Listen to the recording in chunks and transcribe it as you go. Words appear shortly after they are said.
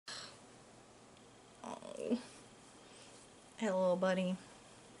Hello, buddy.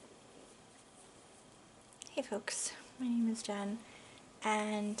 Hey, folks. My name is Jen,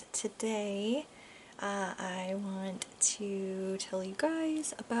 and today I want to tell you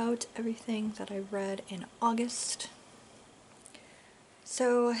guys about everything that I read in August.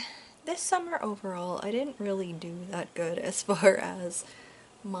 So, this summer overall, I didn't really do that good as far as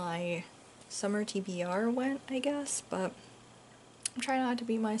my summer TBR went, I guess, but I'm trying not to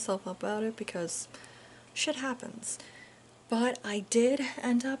beat myself up about it because shit happens. But I did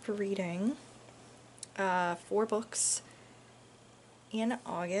end up reading 4 books in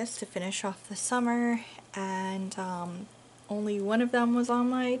August to finish off the summer, and only one of them was on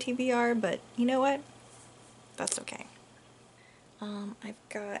my TBR, but you know what? That's okay. I've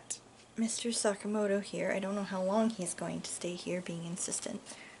got Mr. Sakamoto here. I don't know how long he's going to stay here, being insistent.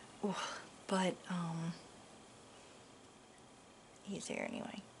 Ooh, but he's here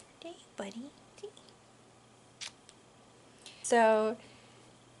anyway. Hey, buddy. So,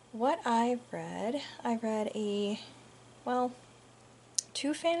 what I read well,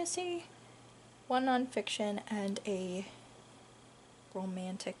 2 fantasy, 1 nonfiction, and a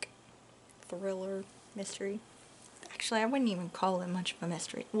romantic thriller mystery. Actually, I wouldn't even call it much of a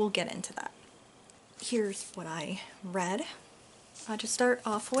mystery. We'll get into that. Here's what I read. To start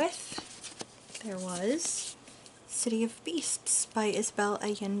off with, there was City of Beasts by Isabel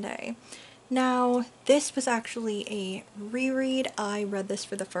Allende. Now, this was actually a reread. I read this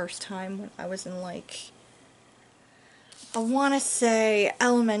for the first time when I was in, like, I want to say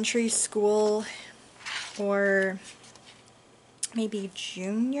elementary school or maybe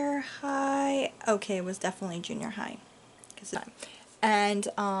junior high. Okay, it was definitely junior high. And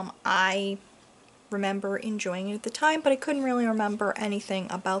I remember enjoying it at the time, but I couldn't really remember anything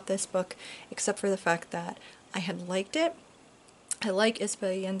about this book except for the fact that I had liked it. I like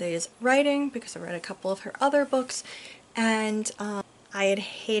Isabel Allende's writing because I read a couple of her other books, and I had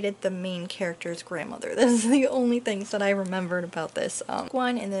hated the main character's grandmother. This is the only things that I remembered about this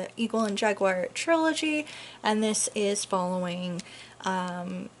one in the Eagle and Jaguar trilogy, and this is following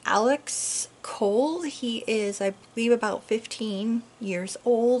Alex Cole. He is, I believe, about 15 years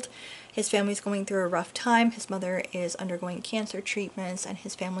old. His family's going through a rough time. His mother is undergoing cancer treatments, and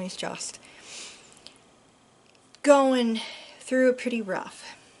his family's just going through it pretty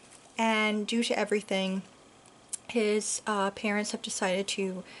rough. And due to everything, his parents have decided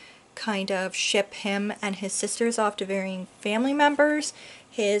to kind of ship him and his sisters off to varying family members.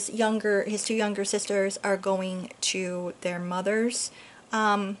 His 2 younger sisters are going to their mother's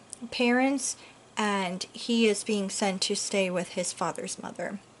parents, and he is being sent to stay with his father's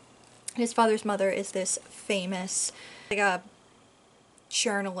mother. His father's mother is this famous, like a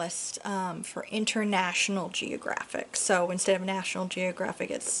journalist for International Geographic. So instead of National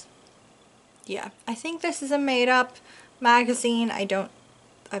Geographic, it's, yeah, I think this is a made-up magazine.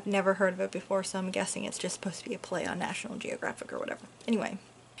 I've never heard of it before, so I'm guessing it's just supposed to be a play on National Geographic or whatever. Anyway,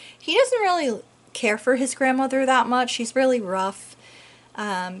 he doesn't really care for his grandmother that much. She's really rough,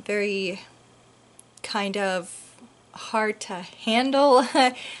 very kind of hard to handle,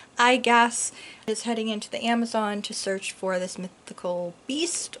 I guess. Is heading into the Amazon to search for this mythical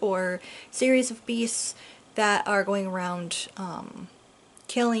beast or series of beasts that are going around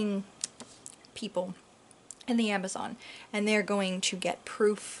killing people in the Amazon, and they're going to get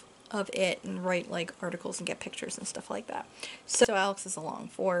proof of it and write like articles and get pictures and stuff like that. So Alex is along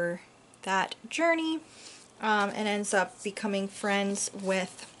for that journey and ends up becoming friends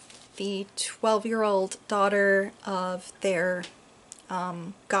with the 12-year-old daughter of their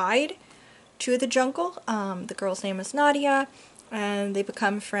guide to the jungle. The girl's name is Nadia, and they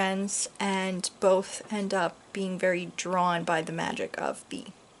become friends and both end up being very drawn by the magic of the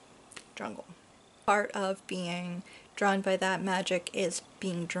jungle. Part of being drawn by that magic is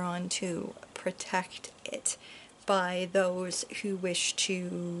being drawn to protect it by those who wish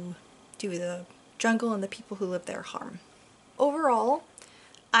to do the jungle and the people who live there harm. Overall,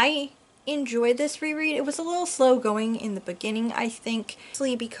 I enjoyed this reread. It was a little slow going in the beginning, I think,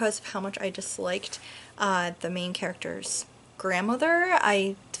 mostly because of how much I disliked the main character's grandmother.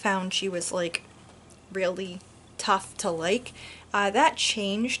 I found she was like really tough to like. That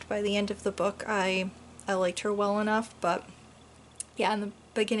changed by the end of the book. I liked her well enough, but yeah, in the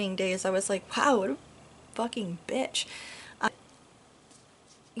beginning days I was like, wow, what a fucking bitch.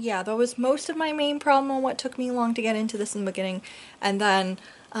 Yeah, that was most of my main problem on what took me long to get into this in the beginning. And then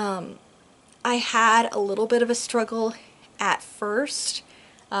I had a little bit of a struggle at first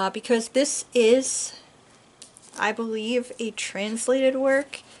because this is, I believe, a translated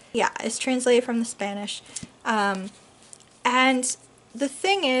work. Yeah, it's translated from the Spanish. And the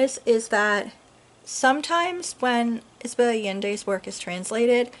thing is that sometimes when Isabel Allende's work is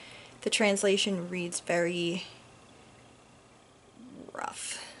translated, the translation reads very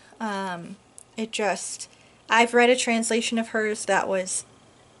rough. It just, I've read a translation of hers that was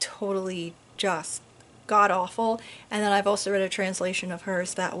totally just god awful, and then I've also read a translation of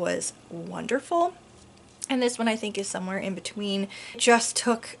hers that was wonderful. And this one I think is somewhere in between. It just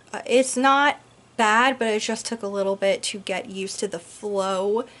took, it's not bad, but it just took a little bit to get used to the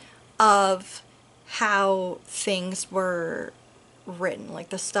flow of how things were written, like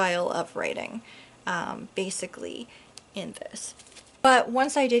the style of writing, basically, in this. But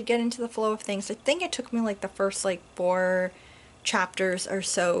once I did get into the flow of things, I think it took me like the first like 4 chapters or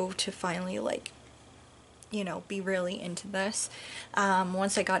so to finally like, you know, be really into this.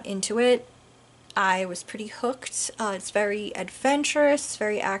 Once I got into it, I was pretty hooked. It's very adventurous,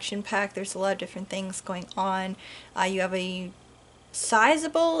 very action-packed. There's a lot of different things going on. You have a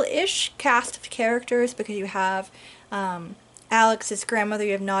sizable-ish cast of characters because you have Alex's grandmother,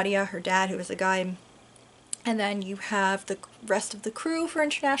 you have Nadia, her dad, who is a guy, and then you have the rest of the crew for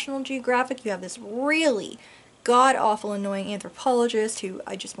International Geographic. You have this really god-awful annoying anthropologist who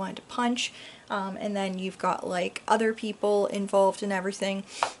I just wanted to punch. And then you've got like other people involved in everything.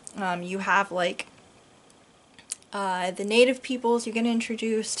 You have like the native peoples you get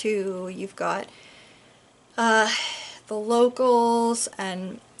introduced to. You've got the locals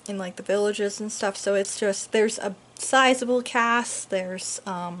and in like the villages and stuff. So it's just, there's a sizable cast. There's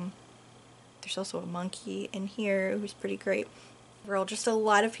also a monkey in here who's pretty great. Overall, just a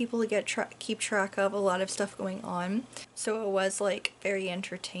lot of people to keep track of, a lot of stuff going on. So it was like very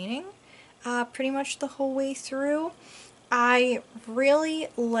entertaining pretty much the whole way through. I really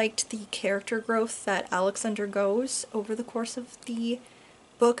liked the character growth that Alex undergoes over the course of the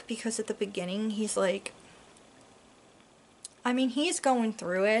book, because at the beginning he's like, I mean, he's going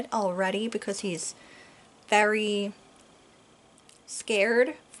through it already because he's very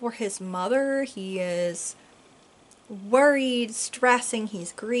scared for his mother. He is worried, stressing,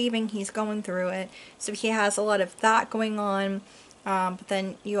 he's grieving, he's going through it. So he has a lot of that going on. But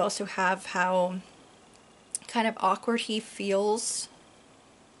then you also have how kind of awkward he feels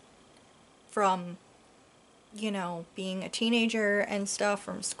from, you know, being a teenager and stuff,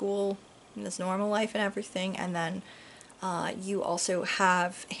 from school and his normal life and everything. And then you also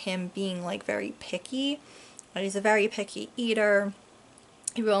have him being like very picky. He's a very picky eater.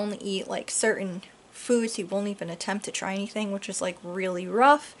 He will only eat like certain foods. He won't even attempt to try anything, which is like really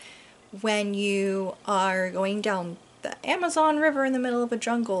rough when you are going down the Amazon River in the middle of a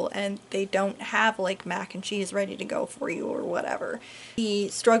jungle and they don't have like mac and cheese ready to go for you or whatever. He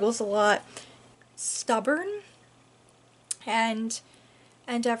struggles a lot. Stubborn and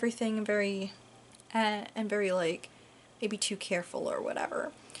everything, and very like maybe too careful or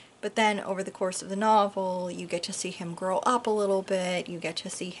whatever. But then over the course of the novel, you get to see him grow up a little bit. You get to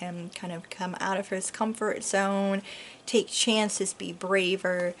see him kind of come out of his comfort zone, take chances, be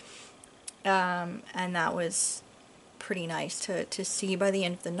braver. And that was pretty nice to see by the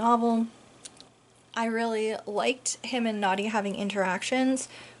end of the novel. I really liked him and Nadia having interactions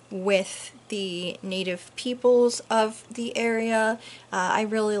with the native peoples of the area. I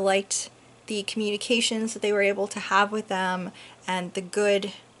really liked the communications that they were able to have with them, and the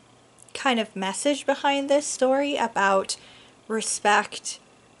good kind of message behind this story about respect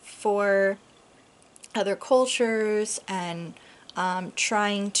for other cultures and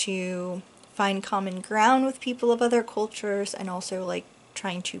trying to find common ground with people of other cultures, and also like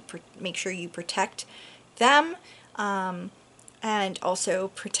trying to make sure you protect them, and also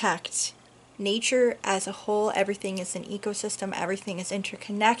protect nature as a whole. Everything is an ecosystem, everything is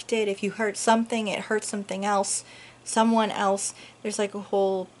interconnected. If you hurt something, it hurts something else, someone else. There's like a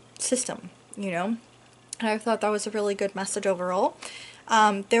whole system, you know? And I thought that was a really good message overall.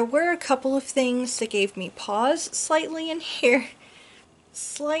 There were a couple of things that gave me pause slightly in here.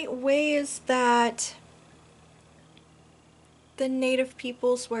 Slight ways that the native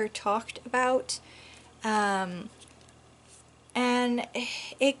peoples were talked about. And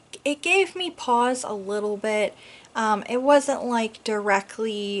it gave me pause a little bit. It wasn't like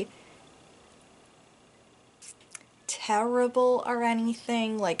directly terrible or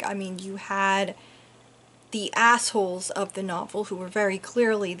anything. Like, I mean, you had the assholes of the novel, who were very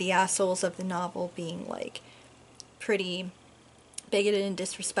clearly the assholes of the novel, being like pretty bigoted and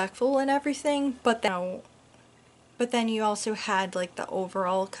disrespectful and everything, but then you also had like the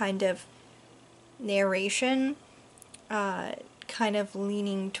overall kind of narration kind of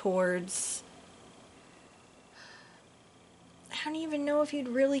leaning towards, I don't even know if you'd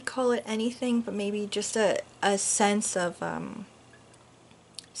really call it anything, but maybe just a sense of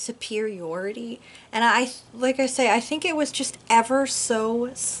superiority. And like I say, I think it was just ever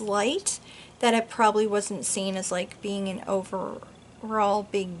so slight that it probably wasn't seen as like being an overall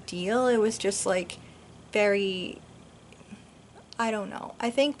big deal. It was just like very, I don't know,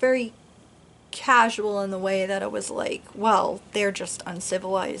 I think very casual in the way that it was like, well, they're just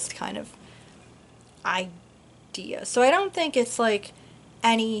uncivilized kind of idea. So I don't think it's like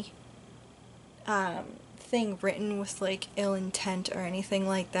any thing written with like ill intent or anything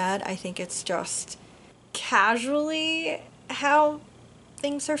like that. I think it's just casually how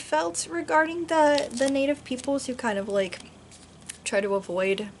things are felt regarding the native peoples who kind of like try to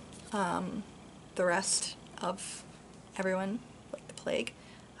avoid the rest of everyone, like the plague.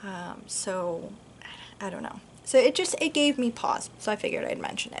 So I don't know. So it gave me pause. So I figured I'd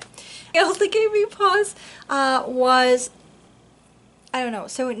mention it. What else that gave me pause was, I don't know.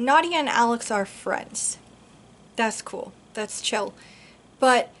 So Nadia and Alex are friends. That's cool. That's chill.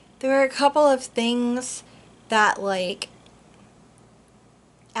 But there were a couple of things that like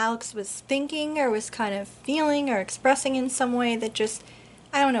Alex was thinking or was kind of feeling or expressing in some way that just,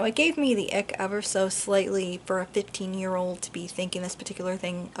 I don't know, it gave me the ick ever so slightly for a 15-year-old to be thinking this particular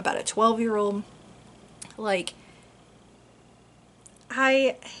thing about a 12-year-old. Like,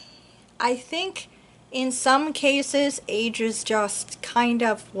 I think in some cases age is just kind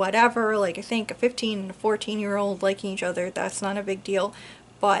of whatever. Like, I think a 15 and a 14-year-old liking each other, that's not a big deal.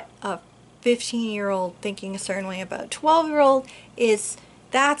 But a 15-year-old thinking a certain way about a 12-year-old is,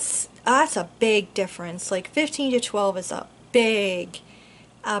 that's a big difference. Like 15 to 12 is a big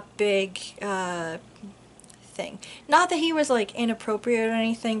thing. Not that he was like inappropriate or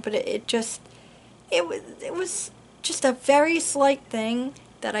anything, but it was just a very slight thing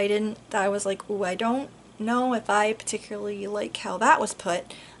that I was like, ooh, I don't know if I particularly like how that was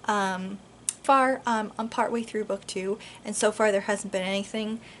put. I'm partway through book 2, and so far there hasn't been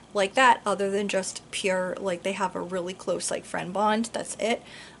anything like that other than just pure, like, they have a really close, like, friend bond. That's it.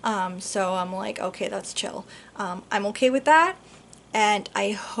 So I'm like, okay, that's chill. I'm okay with that, and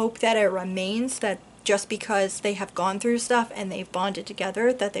I hope that it remains that just because they have gone through stuff and they've bonded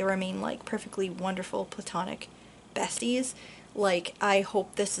together, that they remain, like, perfectly wonderful platonic besties. Like, I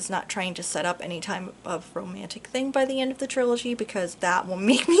hope this is not trying to set up any type of romantic thing by the end of the trilogy, because that will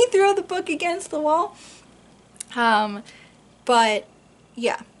make me throw the book against the wall. But,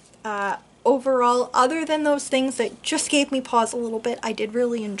 yeah. Overall, other than those things that just gave me pause a little bit, I did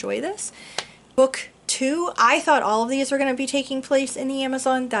really enjoy this. Book 2, I thought all of these were going to be taking place in the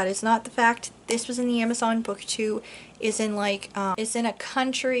Amazon. That is not the fact. This was in the Amazon. Book 2 is in, like, is in a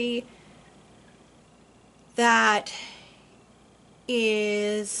country that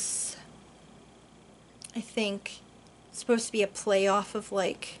is, I think, supposed to be a playoff of,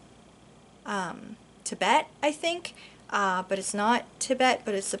 like, Tibet, I think. But it's not Tibet,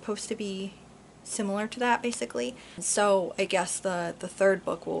 but it's supposed to be similar to that, basically. So I guess the third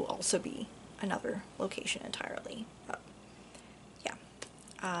book will also be another location entirely. But, yeah.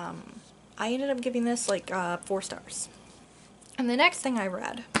 I ended up giving this, like, 4 stars. And the next thing I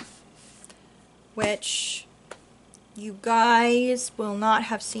read, which you guys will not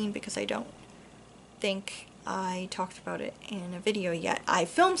have seen because I don't think I talked about it in a video yet. I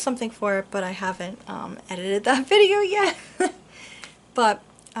filmed something for it, but I haven't edited that video yet. But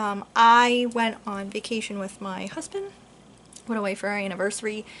I went on vacation with my husband, went away for our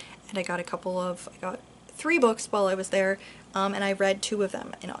anniversary, and I got 3 books while I was there, and I read 2 of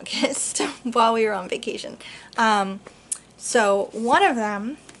them in August while we were on vacation. So one of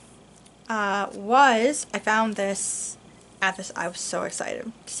them I found this at this, I was so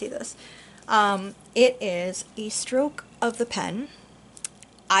excited to see this. It is A Stroke of the Pen.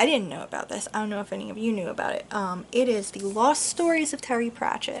 I didn't know about this. I don't know if any of you knew about it. It is the Lost Stories of Terry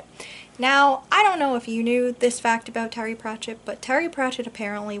Pratchett. Now, I don't know if you knew this fact about Terry Pratchett, but Terry Pratchett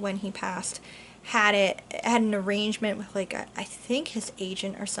apparently, when he passed, had an arrangement with, like, I think his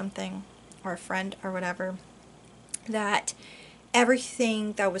agent or something, or a friend or whatever, that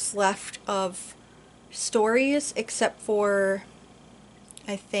everything that was left of stories, except for,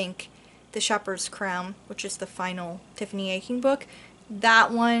 I think, The Shepherd's Crown, which is the final Tiffany Aching book,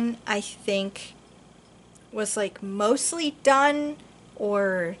 that one, I think, was, like, mostly done,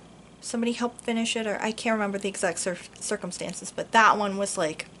 or somebody helped finish it, or I can't remember the exact circumstances, but that one was,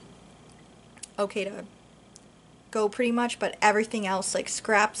 like, okay to go pretty much, but everything else, like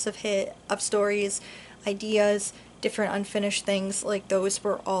scraps of stories, ideas, different unfinished things, like, those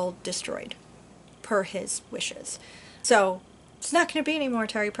were all destroyed per his wishes. So it's not going to be any more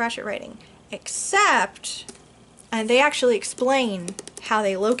Terry Pratchett writing, except, and they actually explain how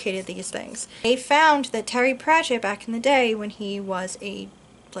they located these things. They found that Terry Pratchett, back in the day when he was a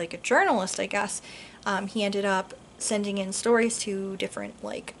like a journalist, I guess. He ended up sending in stories to different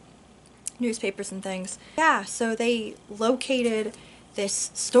like newspapers and things. Yeah, so they located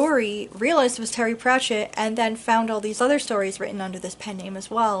this story, realized it was Terry Pratchett, and then found all these other stories written under this pen name as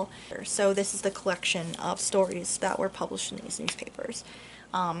well. So this is the collection of stories that were published in these newspapers.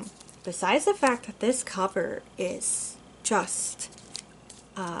 Besides the fact that this cover is just,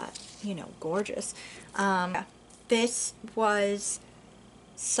 you know, gorgeous. This was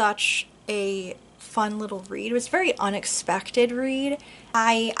such a fun little read. It was a very unexpected read.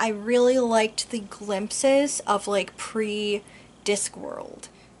 I really liked the glimpses of like pre-Discworld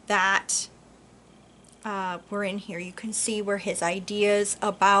that were in here. You can see where his ideas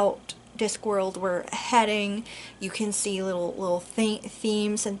about Discworld were heading. You can see little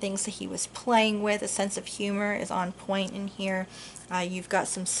themes and things that he was playing with. A sense of humor is on point in here. You've got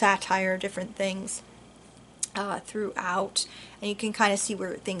some satire, different things throughout, and you can kind of see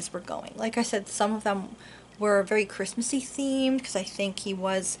where things were going. Like I said, some of them were very Christmassy themed because I think he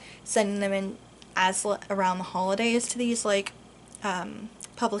was sending them in as around the holidays to these like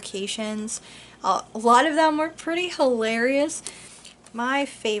publications. A lot of them were pretty hilarious. My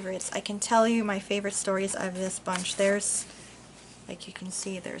favorites, I can tell you my favorite stories of this bunch. There's, like you can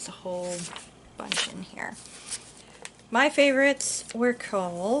see, there's a whole bunch in here. My favorites were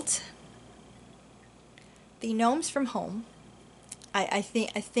called The Gnomes from Home. I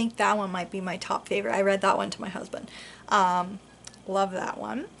think that one might be my top favorite. I read that one to my husband. Love that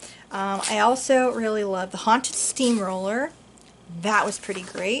one. I also really love The Haunted Steamroller. That was pretty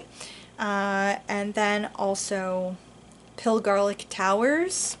great. And then also Garlic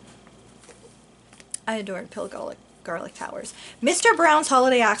Towers. I adored Garlic Towers. Mr. Brown's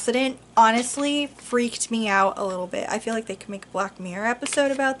Holiday Accident honestly freaked me out a little bit. I feel like they could make a Black Mirror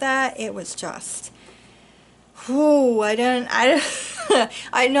episode about that. It was just, whoo,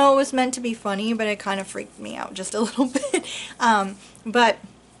 I know it was meant to be funny, but it kind of freaked me out just a little bit. But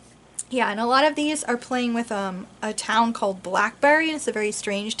yeah, and a lot of these are playing with a town called Blackberry, and it's a very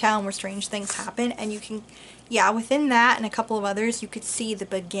strange town where strange things happen, and you can, yeah, within that and a couple of others, you could see the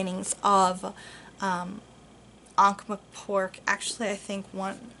beginnings of Ankh-Morpork. Actually, I think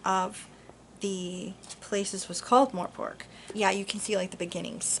one of the places was called Morpork. Yeah, you can see like the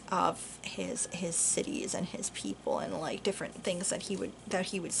beginnings of his cities and his people and like different things that he would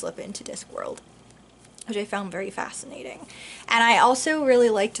slip into Discworld, which I found very fascinating. And I also really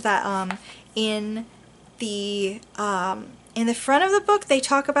liked that in the front of the book they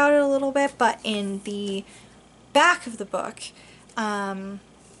talk about it a little bit, but in the back of the book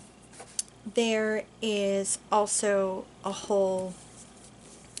there is also a whole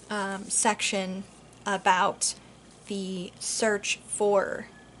section about the search for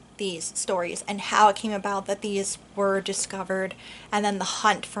these stories and how it came about that these were discovered, and then the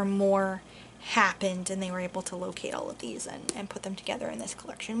hunt for more happened, and they were able to locate all of these and put them together in this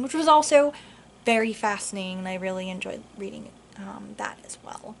collection, which was also very fascinating, and I really enjoyed reading that as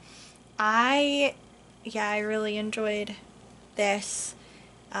well. I really enjoyed this.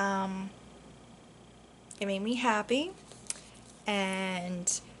 It made me happy,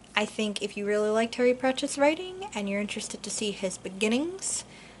 and I think if you really like Terry Pratchett's writing and you're interested to see his beginnings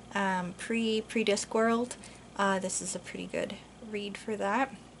pre-Discworld, this is a pretty good read for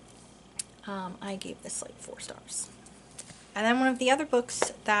that. I gave this like 4 stars. And then one of the other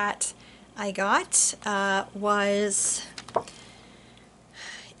books that I got was,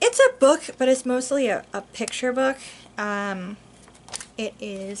 it's a book, but it's mostly a picture book. It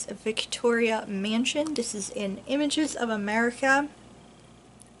is Victoria Mansion. This is in Images of America.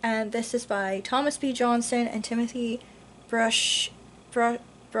 And this is by Thomas B. Johnson and Timothy Brosnahan,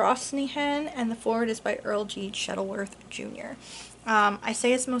 and the foreword is by Earl G. Shuttleworth Jr. I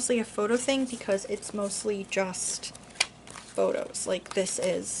say it's mostly a photo thing because it's mostly just photos. Like, this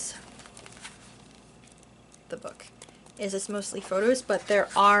is the book. It's mostly photos, but there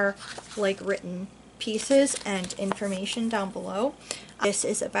are like written pieces and information down below. This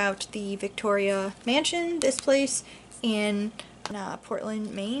is about the Victoria Mansion, this place in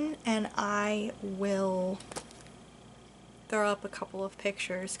Portland, Maine, and I will throw up a couple of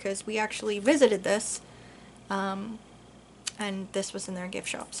pictures because we actually visited this, and this was in their gift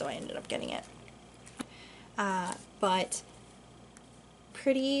shop, so I ended up getting it. But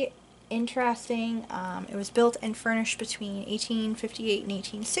pretty interesting. It was built and furnished between 1858 and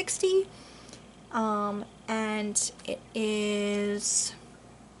 1860, and it is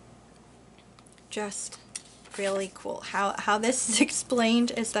just really cool. How this is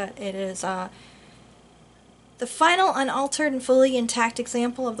explained is that it is The final unaltered and fully intact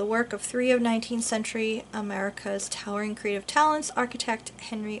example of the work of three of 19th century America's towering creative talents, architect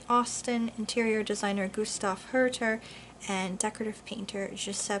Henry Austin, interior designer Gustav Herter, and decorative painter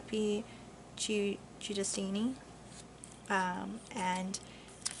Giuseppe Giudicini. And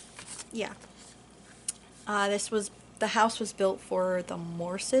yeah, the house was built for the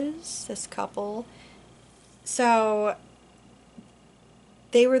Morses, this couple. So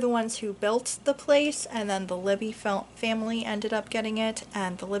they were the ones who built the place, and then the Libby family ended up getting it,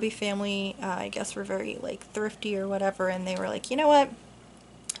 and the Libby family, I guess, were very, like, thrifty or whatever, and they were like, you know what,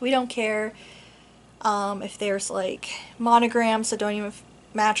 we don't care if there's, like, monograms that don't even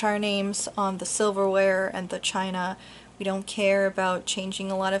match our names on the silverware and the china. We don't care about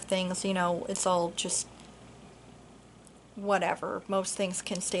changing a lot of things, you know, it's all just whatever. Most things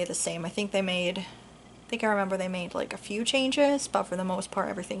can stay the same. I think I remember they made like a few changes, but for the most part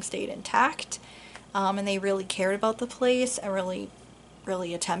everything stayed intact. And they really cared about the place and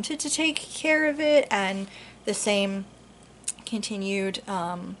really attempted to take care of it, and the same continued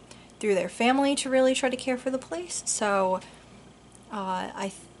through their family to really try to care for the place. So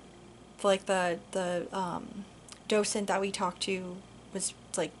I like the docent that we talked to was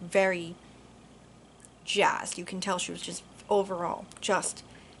like very jazzed. You can tell she was just overall just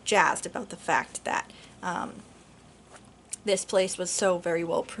jazzed about the fact that this place was so very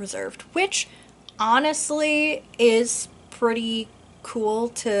well preserved, which honestly is pretty cool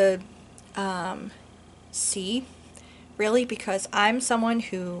to see, really, because I'm someone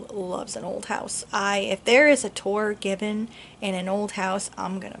who loves an old house. If there is a tour given in an old house,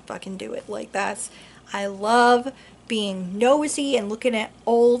 I'm gonna fucking do it. Like, I love being nosy and looking at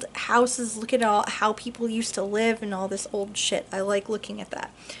old houses, looking at how people used to live and all this old shit. I like looking at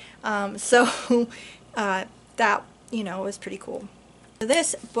that. So that, you know, is pretty cool.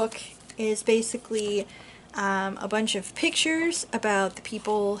 This book is basically a bunch of pictures about the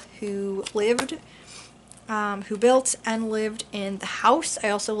people who lived, who built and lived in the house. I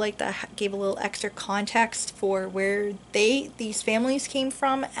also like that gave a little extra context for where these families came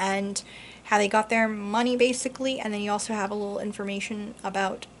from and how they got their money, basically. And then you also have a little information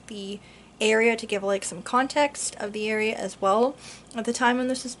about the area to give like some context of the area as well at the time when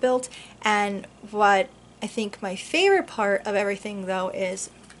this was built. And what I think my favorite part of everything, though, is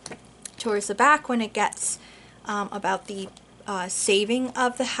towards the back when it gets about the saving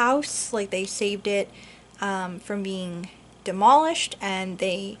of the house. Like, they saved it from being demolished, and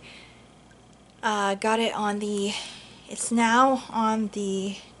they got it on the, it's now on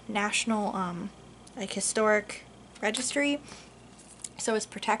the National like Historic Registry, so it's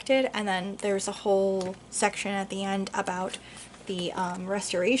protected. And then there's a whole section at the end about the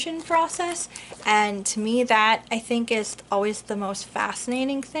restoration process, and to me that, I think, is always the most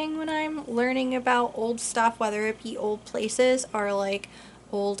fascinating thing when I'm learning about old stuff, whether it be old places or like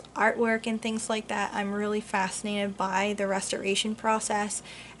old artwork and things like that. I'm really fascinated by the restoration process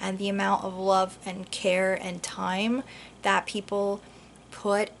and the amount of love and care and time that people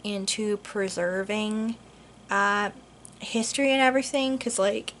put into preserving history and everything. Because,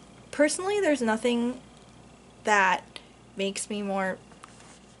 like, personally, there's nothing that makes me more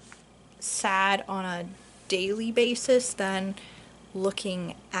sad on a daily basis than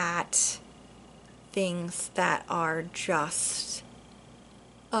looking at things that are just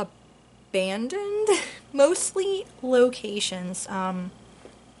abandoned. Mostly locations.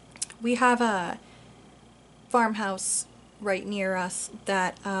 We have a farmhouse right near us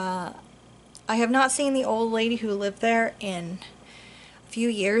that I have not seen the old lady who lived there in few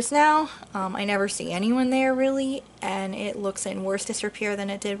years now. I never see anyone there really, and it looks in worse disrepair than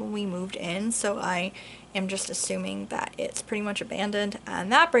it did when we moved in, so I am just assuming that it's pretty much abandoned, and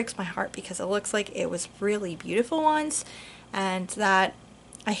that breaks my heart because it looks like it was really beautiful once, and that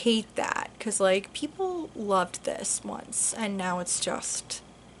I hate that because, like, people loved this once and now it's just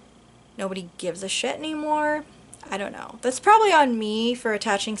nobody gives a shit anymore. I don't know. That's probably on me for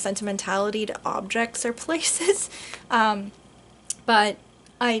attaching sentimentality to objects or places. But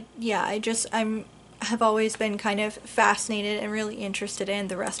I have always been kind of fascinated and really interested in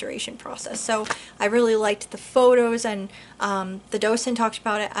the restoration process. So I really liked the photos, and the docent talked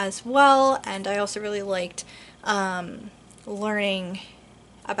about it as well, and I also really liked learning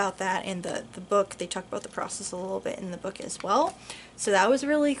about that in the book. They talk about the process a little bit in the book as well. So that was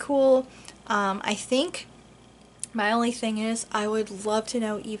really cool. I think my only thing is I would love to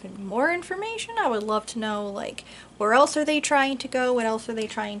know even more information. I would love to know, like, where else are they trying to go? What else are they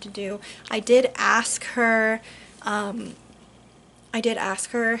trying to do? I did ask her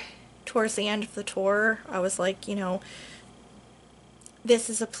towards the end of the tour. I was like, you know, this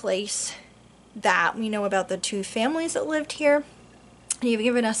is a place that. We know about the two families that lived here. And you've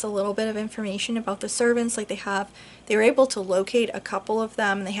given us a little bit of information about the servants. Like they were able to locate a couple of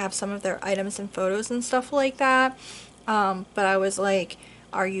them. They have some of their items and photos and stuff like that. But I was like,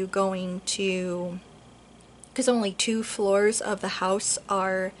 are you going to, because only 2 floors of the house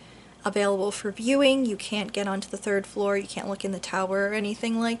are available for viewing. You can't get onto the 3rd floor. You can't look in the tower or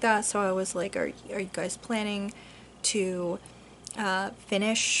anything like that. So I was like, are you guys planning to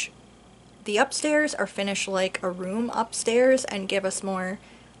finish the upstairs or finish like a room upstairs and give us more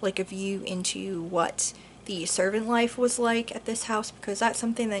like a view into what the servant life was like at this house? Because that's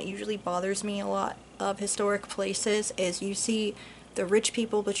something that usually bothers me a lot of historic places, is you see the rich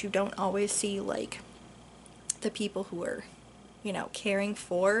people but you don't always see like the people who are, you know, caring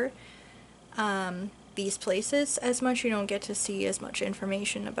for these places as much. You don't get to see as much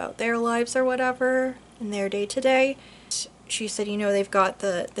information about their lives or whatever in their day-to-day. She said, you know, they've got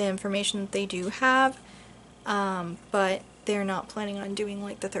the information that they do have, but they're not planning on doing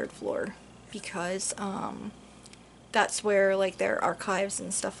like the 3rd floor because that's where like their archives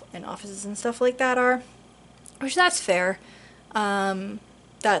and stuff and offices and stuff like that are, which that's fair.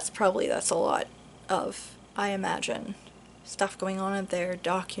 That's a lot of, I imagine, stuff going on in there,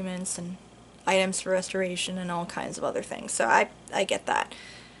 documents and items for restoration and all kinds of other things. So I get that.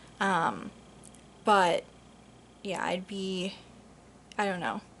 But yeah, I don't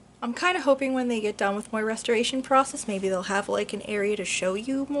know. I'm kind of hoping when they get done with my restoration process, maybe they'll have like an area to show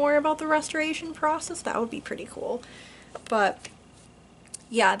you more about the restoration process. That would be pretty cool. But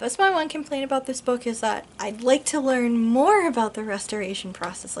yeah, that's my one complaint about this book, is that I'd like to learn more about the restoration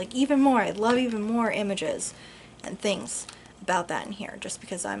process, like even more. I'd love even more images and things about that in here, just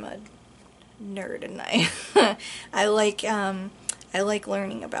because I'm a nerd and I like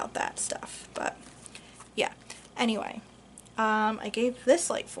learning about that stuff. But yeah, anyway, I gave this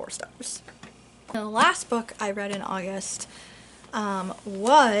like 4 stars. The last book I read in August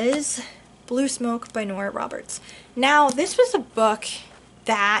was Blue Smoke by Nora Roberts. Now, this was a book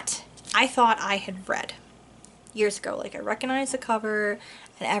that I thought I had read years ago. Like, I recognized the cover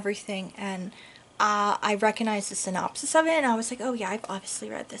and everything, and I recognized the synopsis of it, and I was like, oh yeah, I've obviously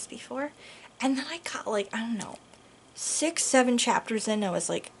read this before. And then I got like, I don't know, 6, 7 chapters in, I was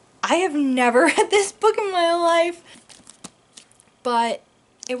like, I have never read this book in my life. But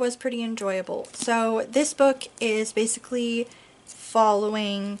it was pretty enjoyable. So this book is basically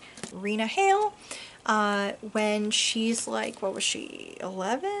following Rena Hale when she's like, what was she,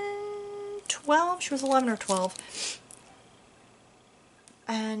 11? 12? She was 11 or 12.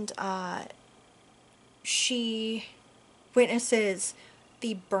 And she witnesses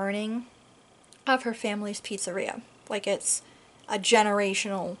the burning of her family's pizzeria. Like, it's a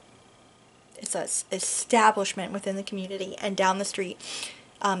generational, it's a establishment within the community, and down the street,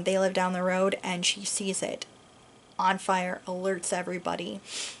 they live down the road, and she sees it on fire, alerts everybody,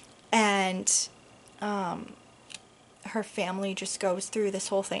 and her family just goes through this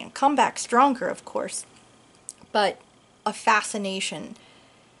whole thing and come back stronger, of course, but a fascination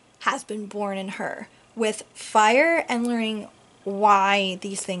has been born in her with fire and learning why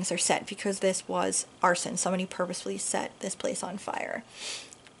these things are set, because this was arson. Somebody purposefully set this place on fire.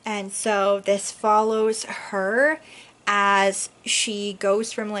 And so this follows her as she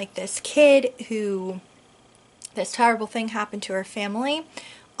goes from like this kid who this terrible thing happened to her family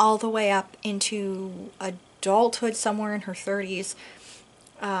all the way up into adulthood, somewhere in her 30s,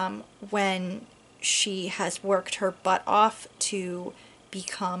 when she has worked her butt off to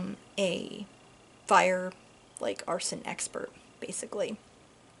become a fire, like, arson expert, basically.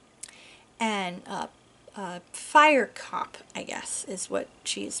 And fire cop, I guess, is what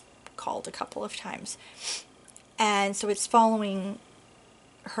she's called a couple of times. And so it's following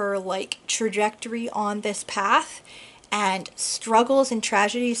her, like, trajectory on this path and struggles and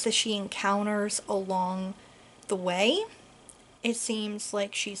tragedies that she encounters along the way. It seems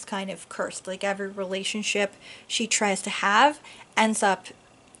like she's kind of cursed. Like, every relationship she tries to have ends up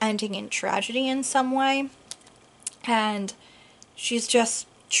ending in tragedy in some way. And she's just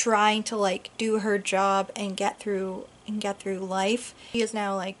trying to, like, do her job and get through life. She is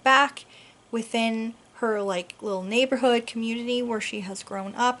now, like, back within her, like, little neighborhood community where she has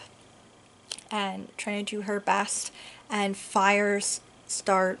grown up and trying to do her best, and fires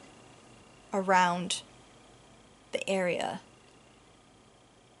start around the area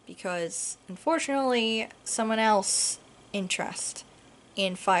because, unfortunately, someone else's interest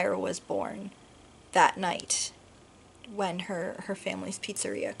in fire was born that night when her family's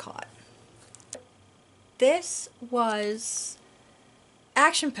pizzeria caught. This was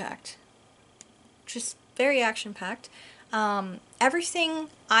action-packed. Just very action-packed. everything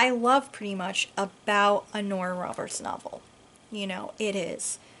I love pretty much about a Nora Roberts novel. You know, it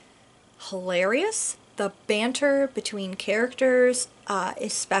is hilarious. The banter between characters,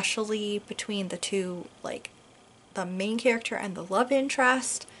 especially between the two, like the main character and the love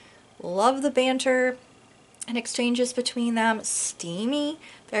interest. Love the banter and exchanges between them. Steamy,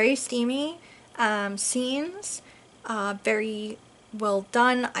 very steamy scenes. Very well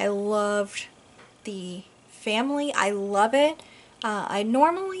done. I loved the family. I love it. I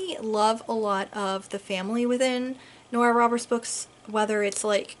normally love a lot of the family within Nora Roberts books, whether it's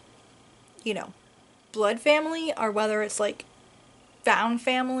like, you know, blood family or whether it's like found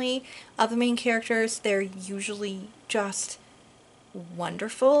family of the main characters. They're usually just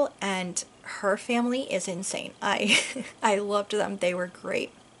wonderful, and her family is insane. I loved them. They were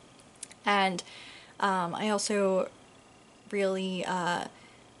great. And I also really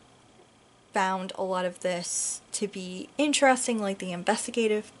found a lot of this to be interesting, like the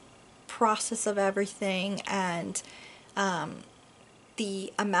investigative process of everything, and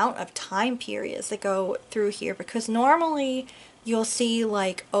the amount of time periods that go through here, because normally you'll see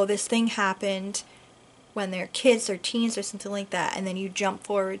like, oh, this thing happened when they're kids or teens or something like that, and then you jump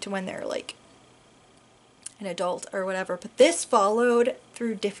forward to when they're like an adult or whatever. But this followed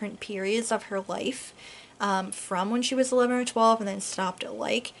through different periods of her life, from when she was 11 or 12 and then stopped at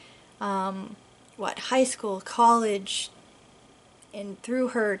like high school, college, and through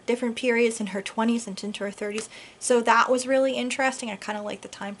her different periods in her 20s and into her 30s. So that was really interesting. I kind of like the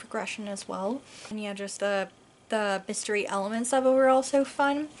time progression as well. And yeah, just the mystery elements of it were also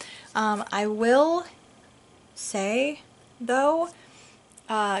fun. I will say, though,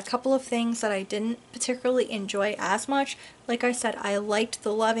 a couple of things that I didn't particularly enjoy as much. Like I said, I liked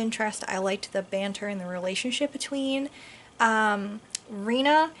the love interest. I liked the banter and the relationship between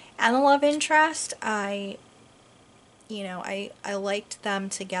Rena and the love interest. I liked them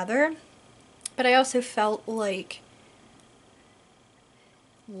together. But I also felt like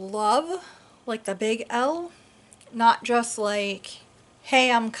love, like the big L, not just like,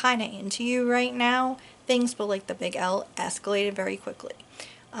 hey, I'm kind of into you right now things, but like the big L escalated very quickly.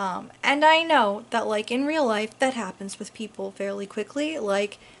 And I know that like in real life that happens with people fairly quickly.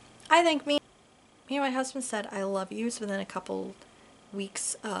 Like, I think me and my husband said I love yous within a couple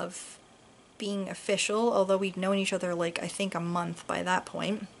weeks of being official, although we'd known each other like I think a month by that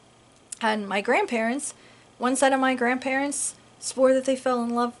point. And my grandparents, one side of my grandparents swore that they fell in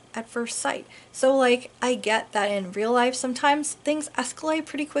love at first sight. So like, I get that in real life sometimes things escalate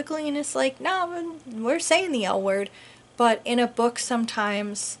pretty quickly and it's like, no, we're saying the L word. But in a book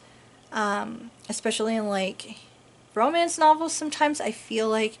sometimes, especially in like romance novels, sometimes I feel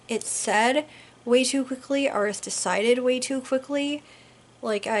like it's said way too quickly or it's decided way too quickly.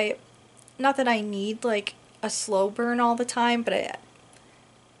 Like, not that I need like a slow burn all the time, but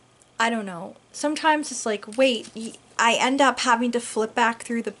I don't know. Sometimes it's like, wait, I end up having to flip back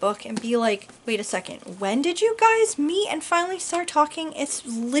through the book and be like, wait a second, when did you guys meet and finally start talking? It's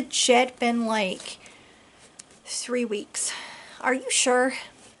legit been like 3 weeks. Are you sure?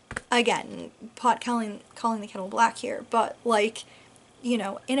 Again, calling the kettle black here, but like,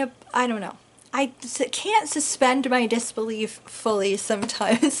 I don't know. I can't suspend my disbelief fully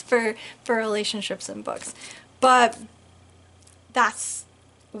sometimes for relationships and books, but that's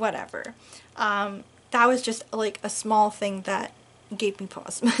whatever. That was just like a small thing that gave me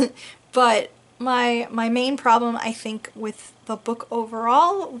pause. But my main problem, I think, with the book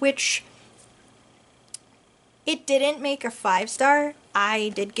overall, which it didn't make a 5-star. I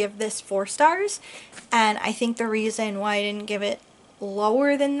did give this 4 stars, and I think the reason why I didn't give it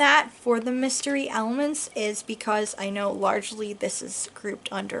lower than that for the mystery elements is because I know largely this is grouped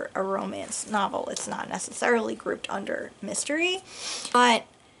under a romance novel. It's not necessarily grouped under mystery. But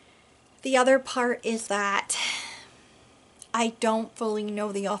the other part is that I don't fully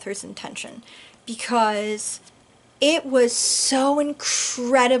know the author's intention, because it was so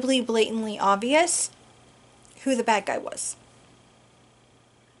incredibly blatantly obvious who the bad guy was.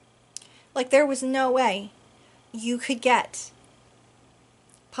 Like, there was no way you could get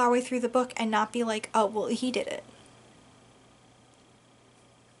partway through the book and not be like, oh, well, he did it.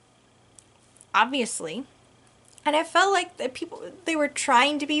 Obviously. And I felt like they were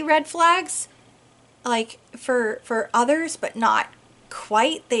trying to be red flags, like, for others, but not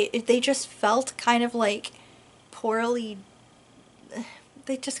quite. They just felt kind of like poorly,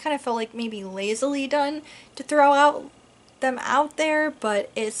 they just kind of felt like maybe lazily done to throw them out there,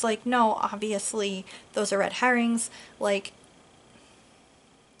 but it's like, no, obviously those are red herrings. Like,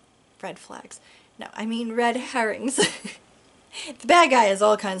 red flags. No, I mean red herrings. The bad guy has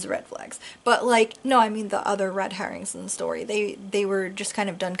all kinds of red flags. But like, no, I mean the other red herrings in the story. They were just kind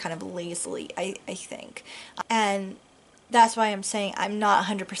of done kind of lazily, I think. And that's why I'm saying I'm not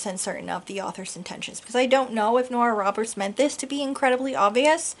 100% certain of the author's intentions, because I don't know if Nora Roberts meant this to be incredibly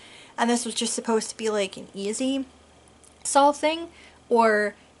obvious and this was just supposed to be like an easy solve thing,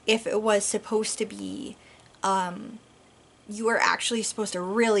 or if it was supposed to be you are actually supposed to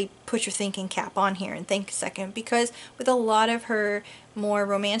really put your thinking cap on here and think a second, because with a lot of her more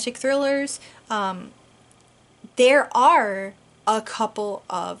romantic thrillers, there are a couple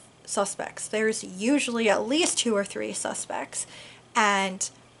of suspects. There's usually at least 2 or 3 suspects, and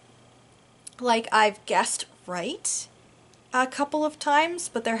like I've guessed right a couple of times,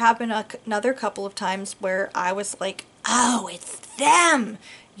 but there have been another couple of times where I was like, oh, it's them,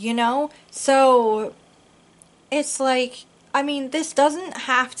 you know? So it's like, I mean, this doesn't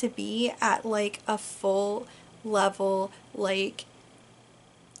have to be at like a full level, like,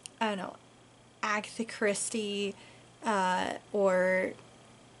 I don't know, Agatha Christie, or,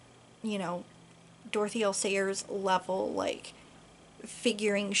 you know, Dorothy L. Sayers level, like,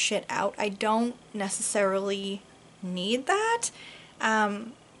 figuring shit out. I don't necessarily need that,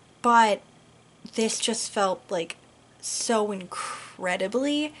 but this just felt like so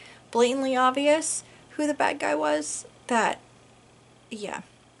incredibly blatantly obvious who the bad guy was that, yeah.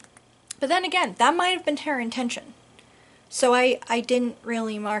 But then again, that might have been her intention. So I didn't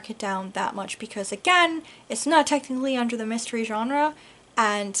really mark it down that much because, again, it's not technically under the mystery genre,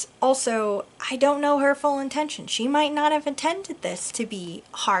 and also, I don't know her full intention. She might not have intended this to be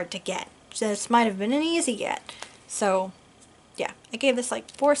hard to get. This might have been an easy get. So, yeah, I gave this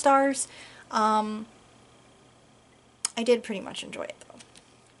like 4 stars. I did pretty much enjoy it though.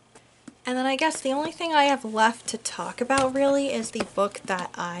 And then I guess the only thing I have left to talk about really is the book that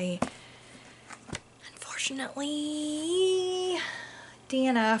I unfortunately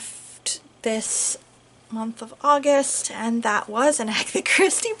DNF'd this month of August, and that was an Agatha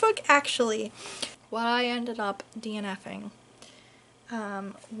Christie book actually. What I ended up DNFing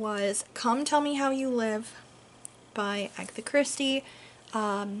was Come Tell Me How You Live by Agatha Christie.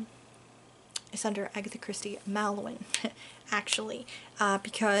 It's under Agatha Christie Malwin, actually,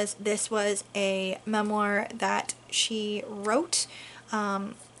 because this was a memoir that she wrote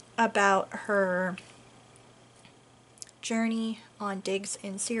about her journey on digs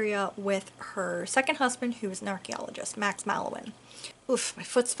in Syria with her second husband, who was an archaeologist, Max Malowin. Oof, my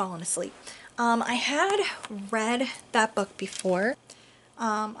foot's falling asleep. I had read that book before.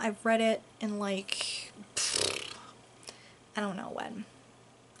 I've read it in like, I don't know when.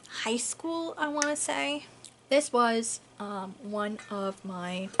 High school, I want to say. This was one of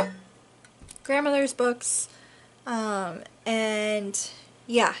my grandmother's books, and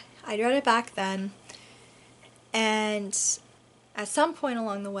yeah, I read it back then, and at some point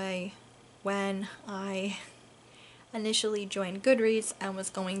along the way, when I initially joined Goodreads and was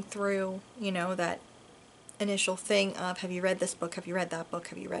going through, you know, that initial thing of, have you read this book, have you read that book,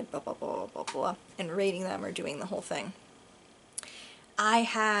 have you read blah blah blah blah blah, and rating them or doing the whole thing. I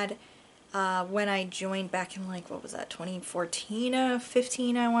had, when I joined back in like, what was that, 2014,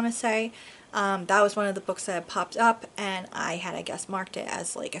 15 I want to say, that was one of the books that had popped up, and I had, I guess, marked it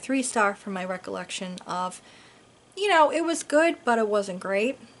as like a 3-star from my recollection of, you know, it was good, but it wasn't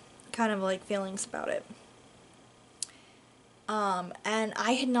great, kind of like feelings about it. And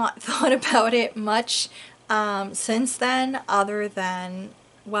I had not thought about it much since then, other than,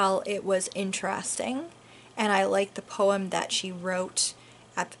 well, it was interesting, and I liked the poem that she wrote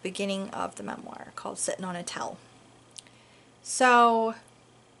at the beginning of the memoir called Sitting on a Tell. So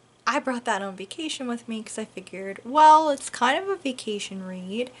I brought that on vacation with me because I figured, well, it's kind of a vacation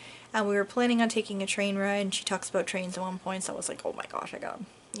read, and we were planning on taking a train ride, and she talks about trains at one point, so I was like, oh my gosh, I got,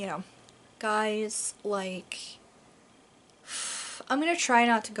 you know. Guys, like, I'm going to try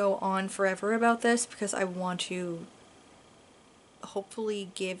not to go on forever about this because I want to hopefully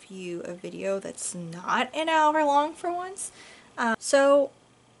give you a video that's not an hour long for once. So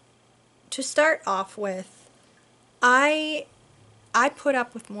to start off with, I put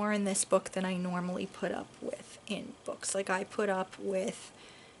up with more in this book than I normally put up with in books. Like, I put up with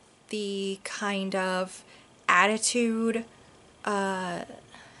the kind of attitude, I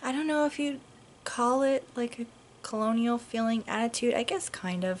don't know if you'd call it like a colonial feeling attitude, I guess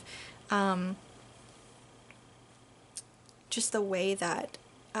kind of, just the way that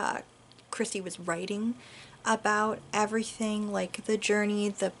Christie was writing about everything, like the journey,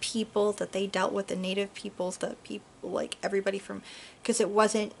 the people that they dealt with, the native peoples, the people, like everybody from, because it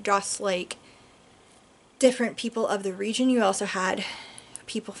wasn't just like different people of the region, you also had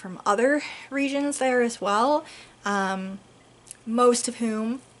people from other regions there as well, most of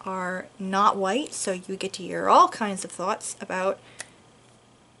whom are not white, so you get to hear all kinds of thoughts about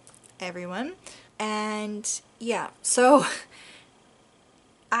everyone. And yeah, so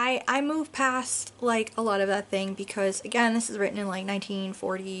I moved past like a lot of that thing because again, this is written in like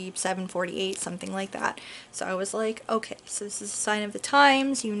 1947, 48, something like that. So I was like, okay, so this is a sign of the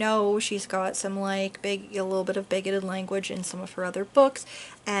times. You know, she's got some like a little bit of bigoted language in some of her other books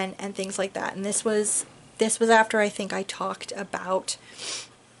and things like that. And this was after I think I talked about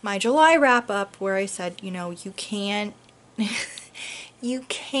my July wrap up where I said, you know, you can't you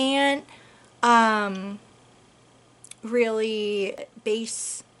can't really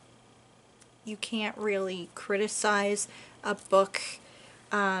base you can't really criticize a book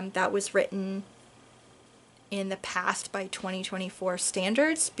that was written in the past by 2024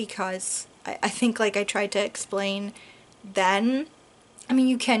 standards because I think like I tried to explain then, I mean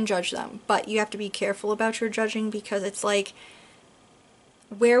you can judge them, but you have to be careful about your judging because it's like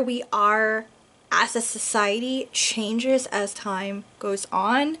where we are as a society changes as time goes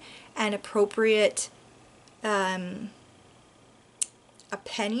on and appropriate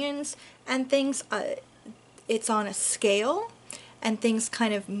opinions and things, it's on a scale and things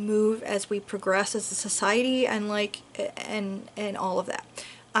kind of move as we progress as a society and like and all of that.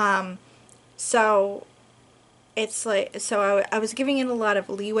 So it's like, so I was giving it a lot of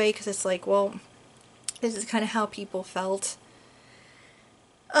leeway because it's like, well, this is kind of how people felt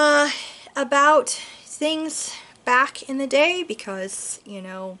about things back in the day because, you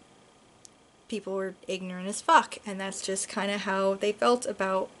know, people were ignorant as fuck, and that's just kind of how they felt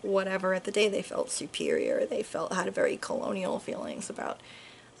about whatever at the day. They felt superior. They had a very colonial feelings about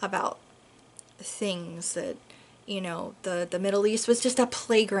things that, you know, the Middle East was just a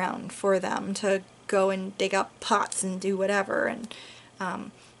playground for them to go and dig up pots and do whatever, and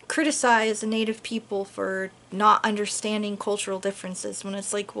criticize the native people for not understanding cultural differences when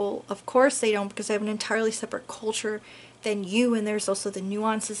it's like, well, of course they don't because they have an entirely separate culture than you, and there's also the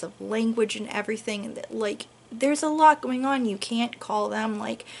nuances of language and everything, and that, like, there's a lot going on. You can't call them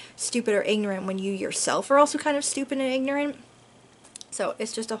like stupid or ignorant when you yourself are also kind of stupid and ignorant. So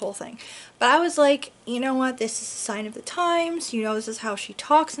it's just a whole thing. But I was like, you know what, this is a sign of the times, you know, this is how she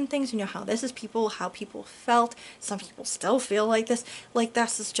talks and things, you know, how this is how people felt. Some people still feel like this. Like,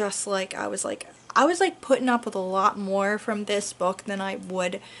 this is just like, I was like putting up with a lot more from this book than I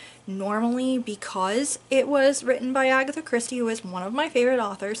would normally because it was written by Agatha Christie, who is one of my favorite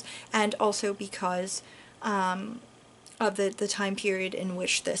authors, and also because of the time period in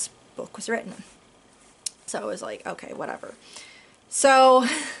which this book was written. So I was like, okay, whatever. So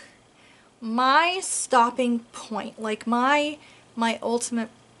my stopping point, like my ultimate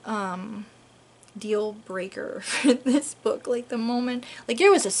deal breaker for this book, like the moment, like it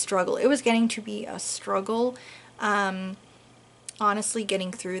was a struggle. It was getting to be a struggle, honestly,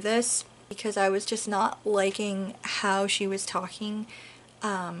 getting through this because I was just not liking how she was talking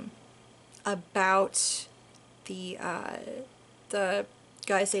about the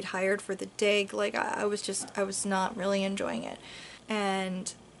guys they'd hired for the dig. Like I was not really enjoying it.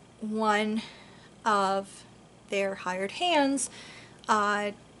 And one of their hired hands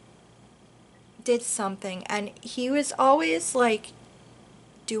did something, and he was always like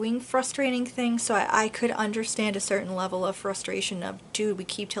doing frustrating things, so I could understand a certain level of frustration of, dude, we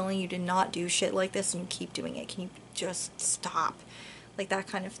keep telling you to not do shit like this and you keep doing it, can you just stop? Like that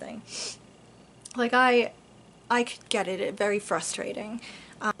kind of thing. Like I could get it, very frustrating.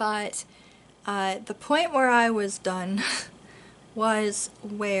 But the point where I was done was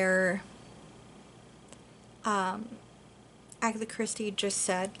where Agatha Christie just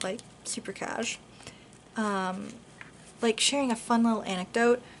said, like, super cash, like sharing a fun little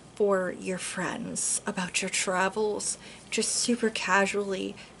anecdote for your friends about your travels, just super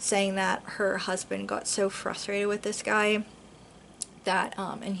casually saying that her husband got so frustrated with this guy that,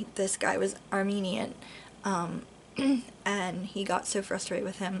 this guy was Armenian, and he got so frustrated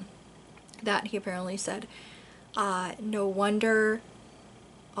with him that he apparently said, no wonder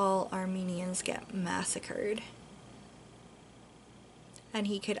all Armenians get massacred. And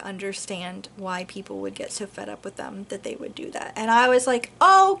he could understand why people would get so fed up with them that they would do that. And I was like,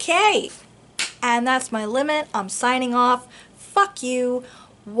 okay, and that's my limit. I'm signing off. Fuck you.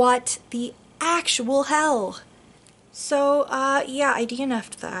 What the actual hell? So, yeah, I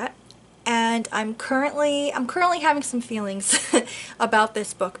DNF'd that. And I'm currently having some feelings about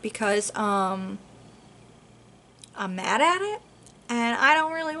this book because, I'm mad at it, and I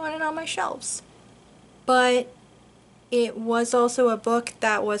don't really want it on my shelves. But it was also a book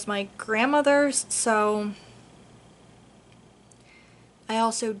that was my grandmother's, so I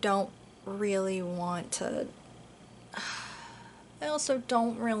also don't really want to I also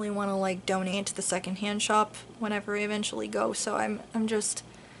don't really want to like donate to the secondhand shop whenever I eventually go, so I'm just,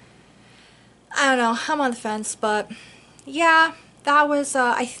 I don't know, I'm on the fence. But yeah, that was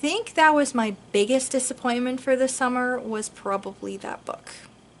I think that was my biggest disappointment for this summer, was probably that book.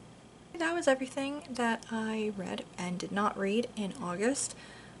 That was everything that I read and did not read in August.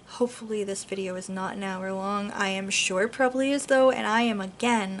 Hopefully this video is not an hour long. I am sure it probably is though, and I am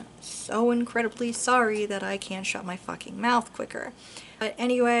again so incredibly sorry that I can't shut my fucking mouth quicker. But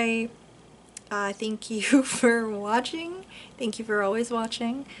anyway, thank you for watching. Thank you for always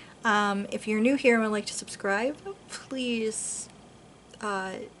watching. If you're new here and would like to subscribe, please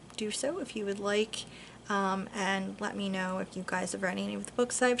do so if you would like. And let me know if you guys have read any of the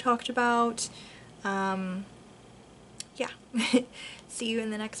books I've talked about. Yeah. See you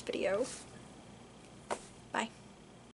in the next video.